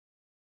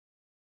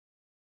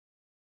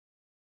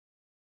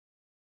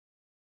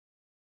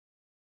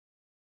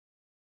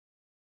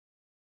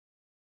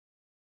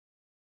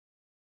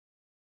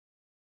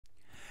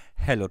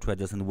Hello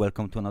traders, and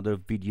welcome to another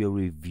video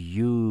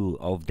review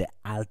of the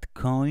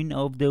altcoin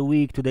of the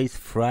week. Today is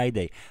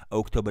Friday,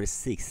 October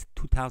 6th,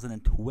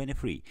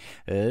 2023.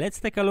 Let's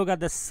take a look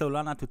at the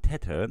Solana to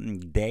Tether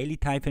daily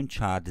timeframe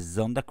chart,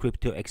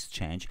 zondacrypto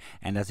exchange,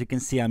 and as you can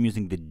see, I'm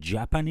using the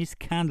Japanese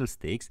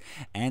candlesticks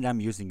and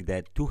I'm using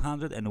the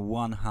 200 and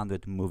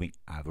 100 moving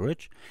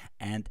average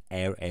and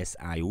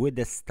RSI with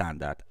the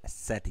standard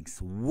settings.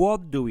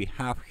 What do we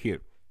have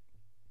here?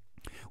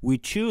 We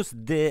choose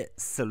the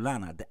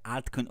Solana, the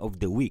altcoin of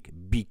the week,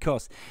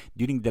 because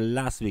during the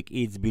last week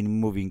it's been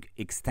moving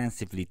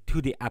extensively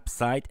to the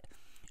upside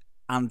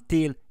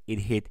until it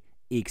hit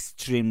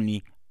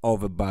extremely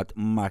overbought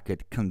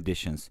market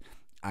conditions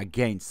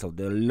again. So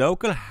the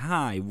local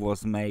high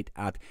was made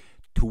at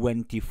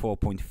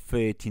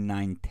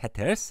 24.39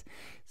 tethers.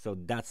 So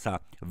that's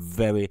a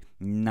very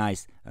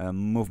nice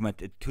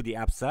movement to the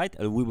upside.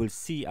 We will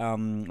see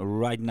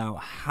right now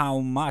how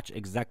much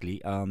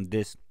exactly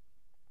this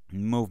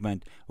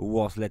movement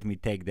was. Let me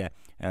take the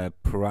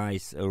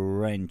price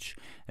range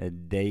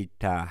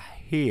data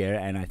here,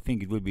 and I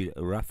think it will be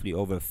roughly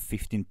over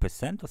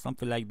 15% or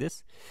something like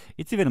this.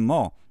 It's even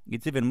more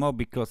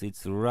because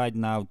it's right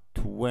now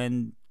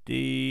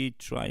 20,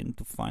 trying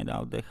to find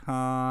out the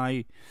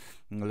high.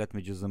 Let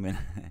me just zoom in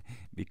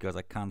because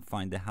I can't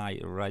find the high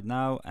right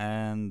now,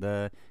 and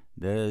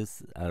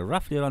there's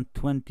roughly around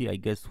 20, I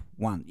guess.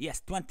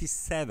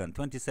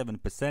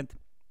 27%.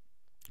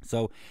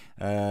 So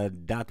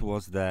that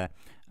was the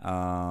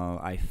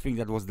I think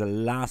that was the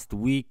last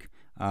week,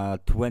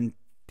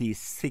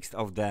 26th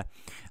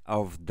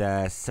of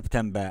the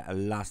September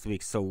last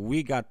week. So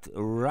we got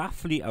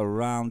roughly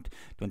around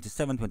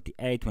 27,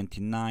 28,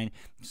 29.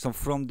 So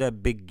from the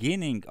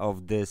beginning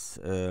of this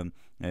of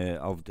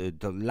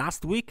the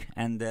last week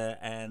and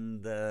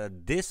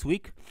this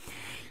week,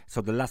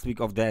 so the last week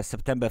of the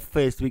September,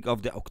 first week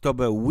of the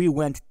October, we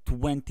went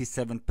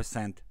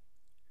 27%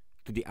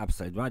 to the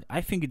upside, right?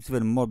 I think it's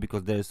even more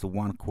because there is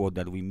one quote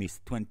that we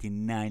missed,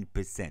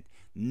 29%.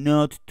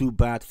 Not too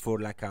bad for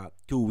like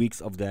 2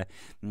 weeks of the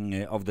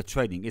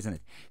trading, isn't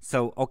it?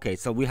 So okay,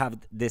 so we have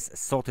this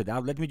sorted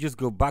out. Let me just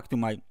go back to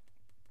my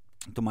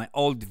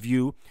old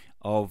view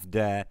of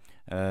the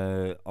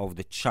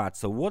chart.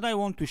 So what I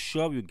want to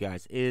show you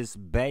guys is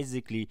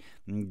basically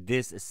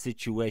this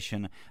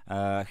situation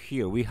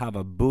here. We have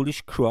a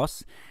bullish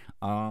cross.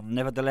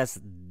 Nevertheless,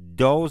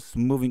 those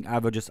moving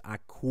averages are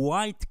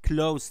quite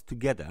close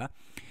together,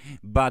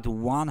 but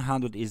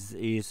 100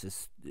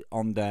 is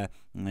on the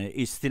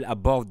is still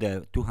above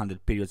the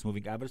 200 periods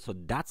moving average, so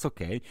that's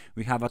okay.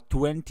 We have a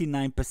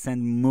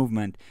 29%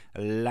 movement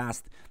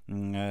last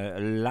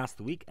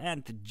week,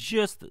 and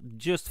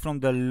just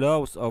from the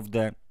lows of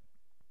the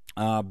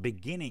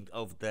beginning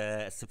of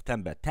the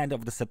September, 10th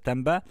of the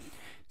September,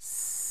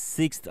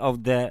 6th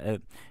of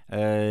the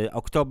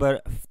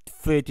October,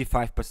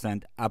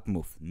 35% up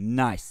move.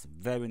 Nice,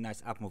 very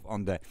nice up move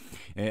on the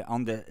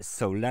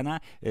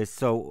Solana.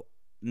 So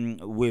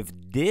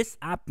with this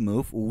up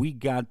move, we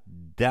got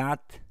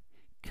that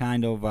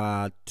kind of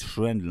a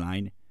trend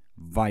line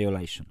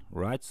violation,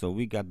 right? So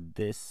we got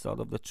this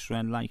sort of the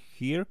trend line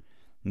here,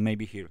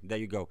 maybe here. There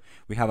you go.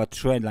 We have a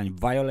trend line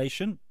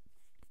violation,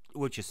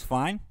 which is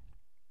fine.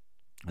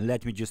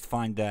 Let me just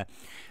find the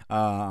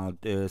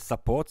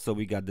support. So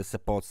we got the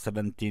support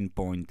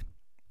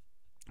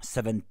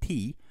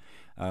 17.70.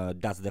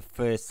 That's the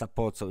first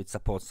support, so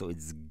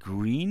it's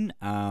green.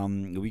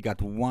 We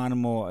got one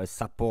more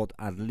support,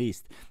 at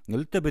least a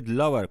little bit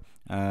lower,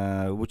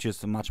 which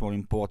is much more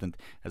important,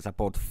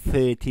 support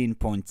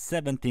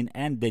 13.17,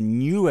 and the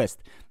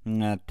newest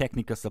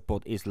technical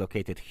support is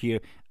located here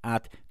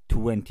at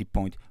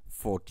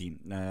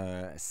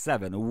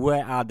 20.47.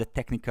 Where are the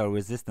technical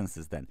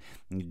resistances then?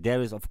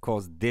 There is, of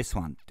course, this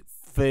one,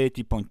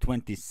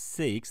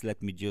 30.26.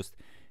 Let me just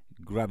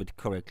grab it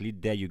correctly.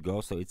 There you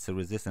go. So it's a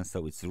resistance,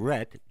 so it's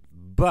red,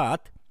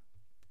 but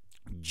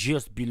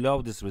just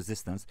below this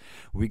resistance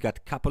we got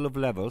a couple of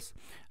levels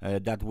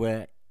that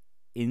were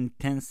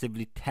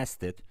intensively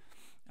tested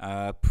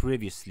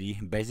previously,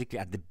 basically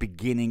at the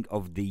beginning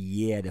of the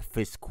year, the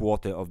first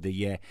quarter of the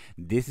year.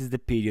 This is the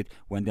period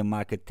when the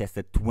market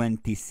tested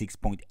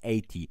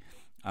 26.80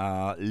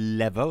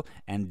 level,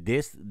 and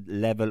this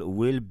level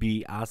will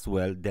be as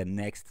well the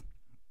next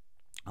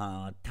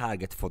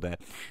target for the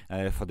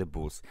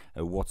bulls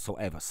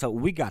whatsoever. So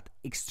we got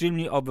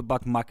extremely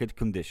overbought market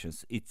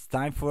conditions. It's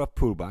time for a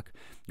pullback.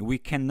 We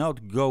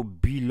cannot go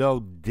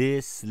below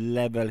this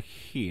level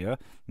here,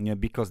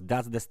 because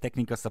that's the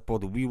technical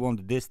support. We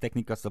want this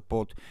technical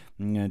support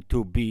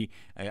to be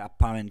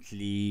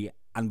apparently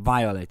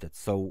unviolated.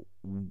 So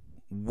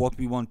what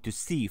we want to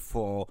see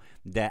for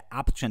the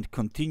uptrend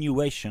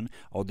continuation,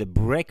 or the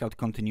breakout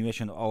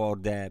continuation, or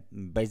the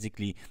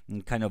basically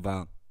kind of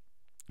a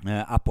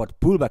upward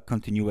pullback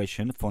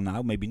continuation for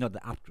now, maybe not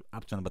the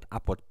uptrend but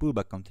upward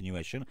pullback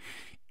continuation,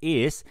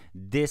 is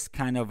this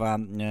kind of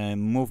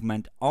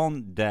movement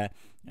on the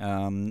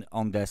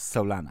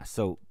Solana.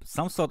 So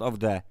some sort of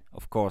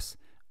of course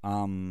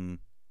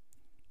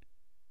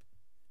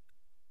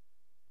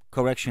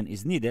correction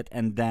is needed,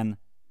 and then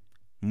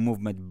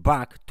movement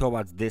back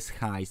towards this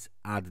highs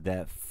at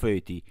the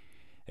 30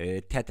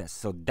 tethers.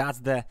 So that's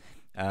the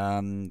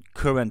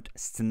current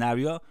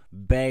scenario,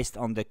 based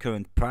on the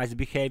current price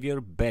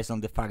behavior, based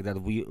on the fact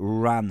that we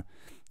run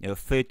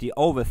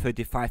over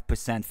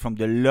 35% from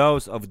the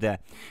lows of the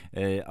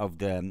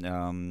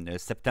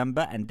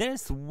September. And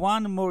there's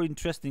one more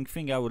interesting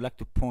thing I would like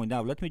to point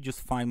out. Let me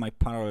just find my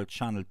parallel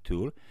channel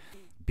tool,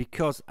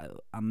 because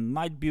I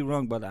might be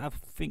wrong, but I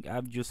think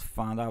I've just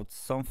found out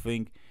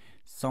something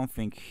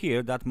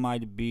here that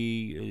might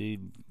be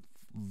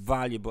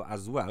valuable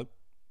as well.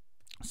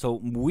 So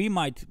we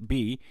might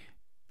be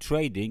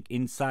trading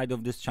inside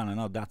of this channel.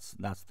 No, that's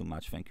too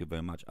much. Thank you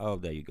very much. Oh,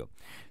 there you go.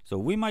 So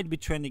we might be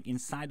trading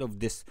inside of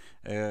this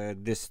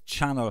this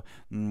channel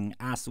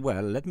as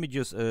well. Let me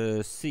just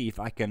see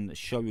if I can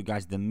show you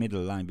guys the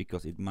middle line,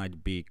 because it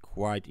might be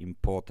quite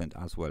important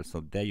as well.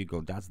 So there you go.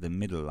 That's the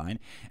middle line.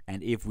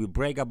 And if we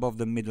break above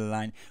the middle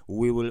line,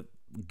 we will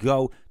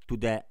go to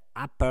the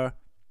upper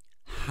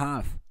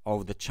half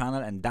of the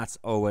channel, and that's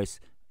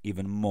always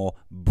even more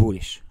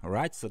bullish. All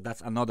right. So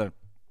that's another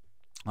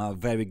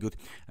very good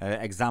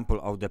example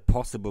of the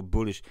possible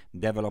bullish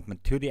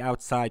development to the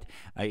outside.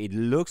 It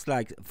looks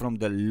like from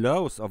the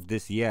lows of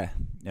this year,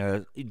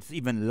 it's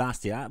even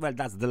last year, well,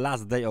 that's the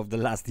last day of the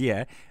last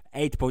year,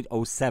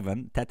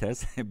 8.07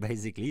 tethers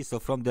basically. So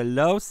from the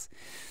lows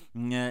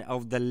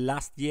of the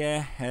last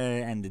year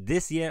and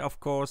this year, of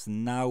course,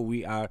 now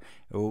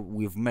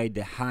we've made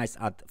the highs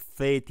at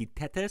 30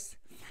 tethers.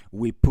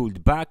 We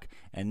pulled back,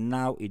 and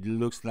now it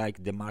looks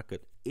like the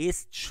market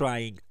is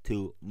trying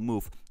to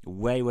move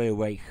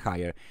way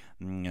higher,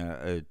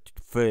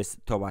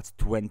 first towards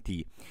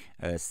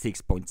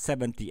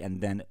 26.70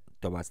 and then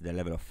towards the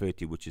level of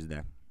 30, which is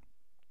the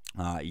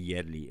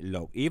yearly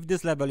low. If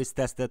this level is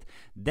tested,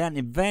 then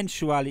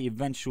eventually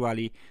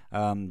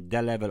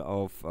the level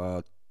of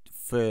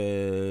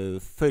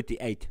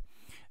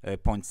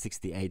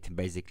 38.68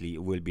 basically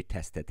will be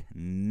tested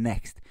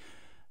next.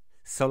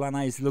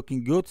 Solana is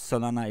looking good.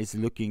 Solana is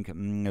looking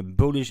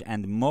bullish,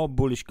 and more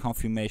bullish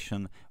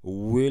confirmation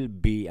will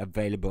be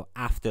available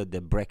after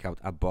the breakout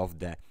above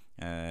the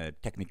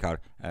technical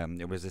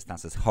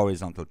resistances,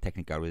 horizontal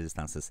technical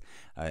resistances,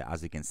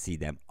 as you can see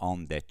them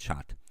on the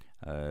chart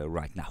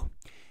right now.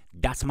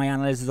 That's my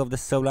analysis of the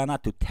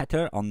Solana to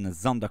Tether on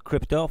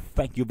zondacrypto.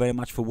 Thank you very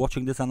much for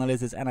watching this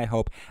analysis, and I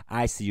hope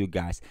I see you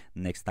guys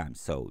next time.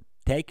 So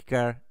take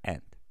care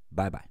and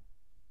bye bye.